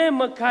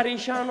problemă care e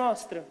și a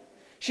noastră.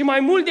 Și mai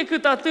mult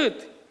decât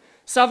atât,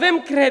 să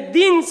avem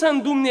credință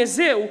în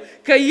Dumnezeu,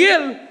 că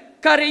El,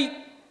 care-i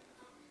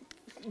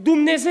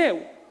Dumnezeu,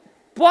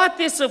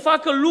 poate să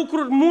facă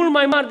lucruri mult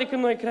mai mari decât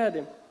noi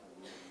credem.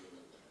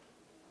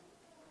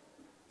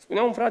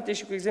 Spunea un frate,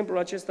 și cu exemplul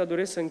acesta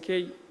doresc să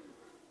închei,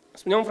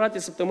 spunea un frate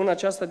săptămâna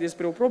aceasta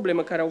despre o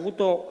problemă care a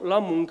avut-o la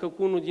muncă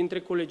cu unul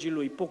dintre colegii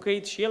lui,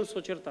 pocăit și el,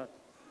 s-a certat.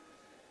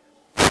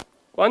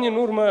 Cu ani în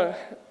urmă,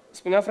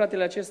 spunea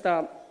fratele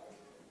acesta,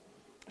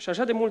 și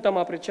așa de mult am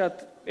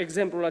apreciat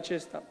exemplul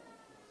acesta.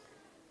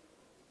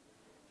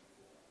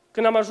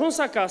 Când am ajuns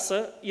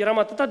acasă, eram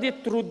atât de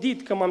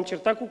trudit că m-am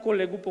certat cu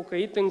colegul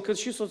pocăit, încât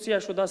și soția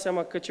și-o dat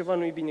seama că ceva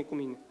nu-i bine cu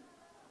mine.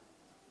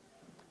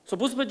 S-a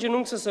pus pe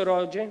genunchi să se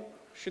roage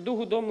și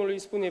Duhul Domnului îi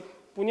spune,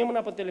 pune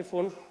mâna pe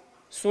telefon,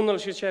 sună-l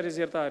și cere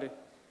iertare.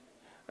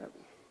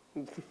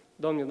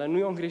 Doamne, dar nu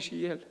eu am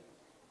greșit el.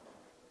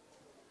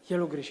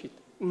 El a greșit.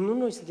 Nu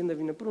noi suntem de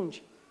vină,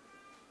 pruncii.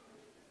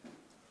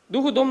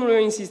 Duhul Domnului a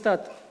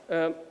insistat,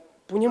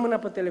 pune mâna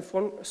pe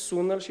telefon,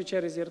 sună-l și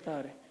cere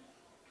iertare.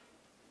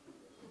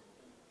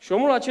 Și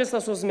omul acesta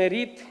s-a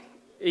smerit,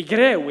 e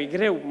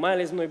greu, mai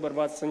ales noi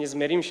bărbați, să ne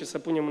smerim și să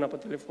punem mâna pe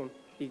telefon.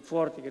 E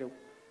foarte greu.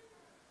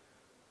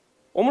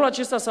 Omul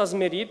acesta s-a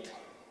smerit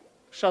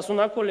și a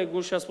sunat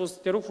colegul și a spus,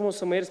 te rog frumos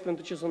să mă ierți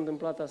pentru ce s-a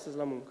întâmplat astăzi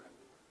la muncă.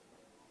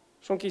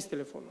 Și a închis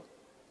telefonul.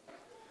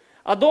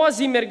 A doua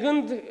zi,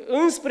 mergând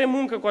înspre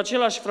muncă cu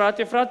același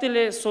frate,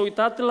 fratele s-a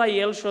uitat la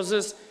el și a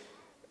zis,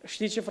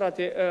 știi ce,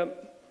 frate,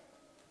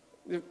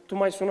 tu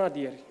m-ai sunat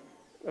ieri,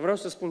 vreau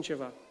să spun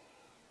ceva.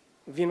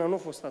 Vina nu a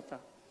fost a ta.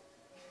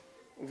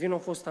 Vina a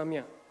fost a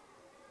mea.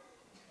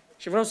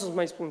 Și vreau să-ți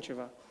mai spun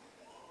ceva.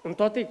 În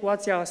toată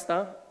ecuația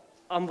asta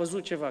am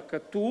văzut ceva, că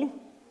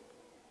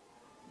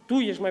tu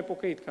ești mai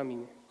pocăit ca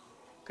mine.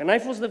 Că n-ai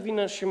fost de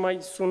vină și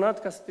m-ai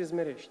sunat ca să te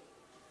smerești.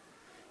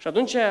 Și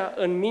atunci,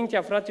 în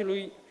mintea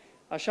fratelui,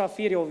 așa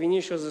firea au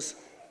venit și au zis,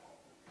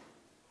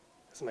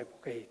 să mai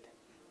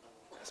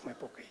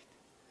pocăit.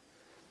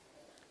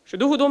 Și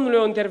Duhul Domnului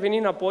a intervenit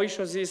înapoi și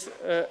a zis,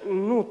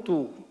 nu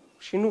tu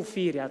și nu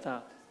firea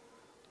ta,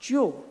 ci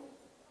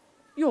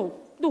eu,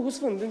 Duhul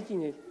Sfânt în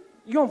tine,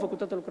 eu am făcut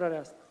toată lucrarea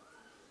asta.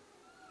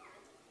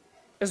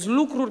 Sunt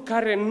lucruri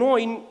care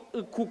noi,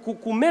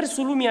 cu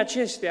mersul lumii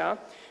acestea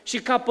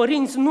și ca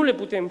părinți, nu le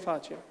putem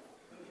face.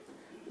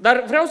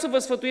 Dar vreau să vă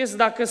sfătuiesc,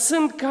 dacă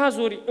sunt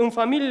cazuri în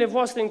familiile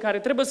voastre în care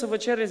trebuie să vă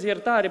cereți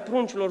iertare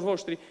pruncilor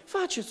voștri,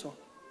 faceți-o.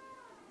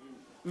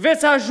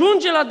 Veți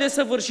ajunge la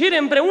desăvârșire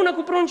împreună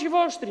cu pruncii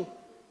voștri.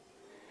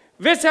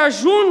 Veți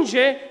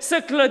ajunge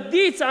să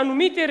clădiți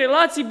anumite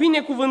relații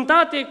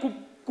binecuvântate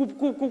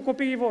cu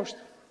copiii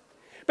voștri.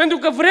 Pentru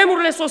că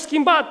vremurile s-au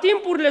schimbat,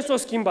 timpurile s-au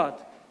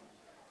schimbat.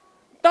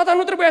 Tata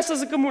nu trebuia să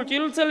zică mult,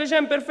 el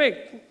înțelegeam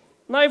perfect.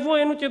 N-ai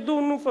voie, nu te du,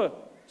 nu fă.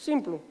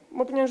 Simplu,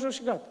 mă puneam jos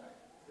și gata.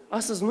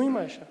 Astăzi nu-i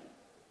mai așa.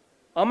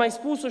 Am mai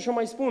spus-o și o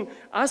mai spun.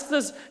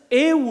 Astăzi,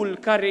 eul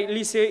care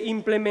li se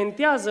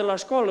implementează la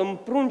școală, în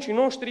pruncii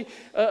noștri,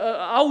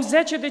 au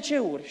 10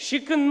 DC-uri.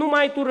 Și când nu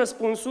mai ai tu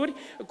răspunsuri,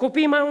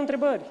 copiii mai au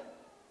întrebări.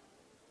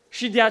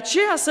 Și de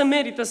aceea se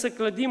merită să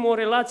clădim o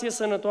relație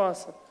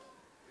sănătoasă.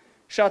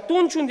 Și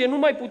atunci unde nu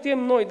mai putem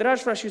noi,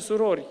 dragi frați și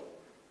surori,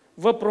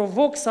 vă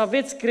provoc să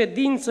aveți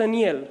credință în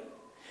El.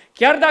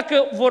 Chiar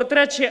dacă vor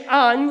trece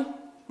ani,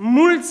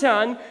 mulți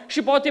ani,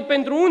 și poate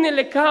pentru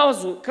unele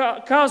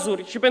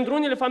cazuri și pentru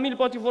unele familii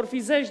poate vor fi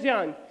 10 de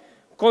ani,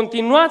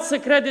 continuați să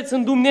credeți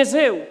în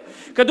Dumnezeu,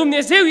 că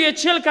Dumnezeu e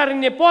Cel care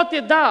ne poate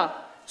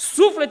da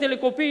sufletele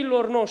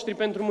copiilor noștri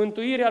pentru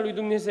mântuirea lui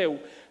Dumnezeu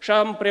și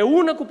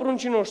împreună cu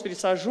pruncii noștri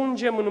să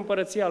ajungem în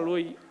împărăția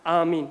Lui.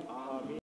 Amin.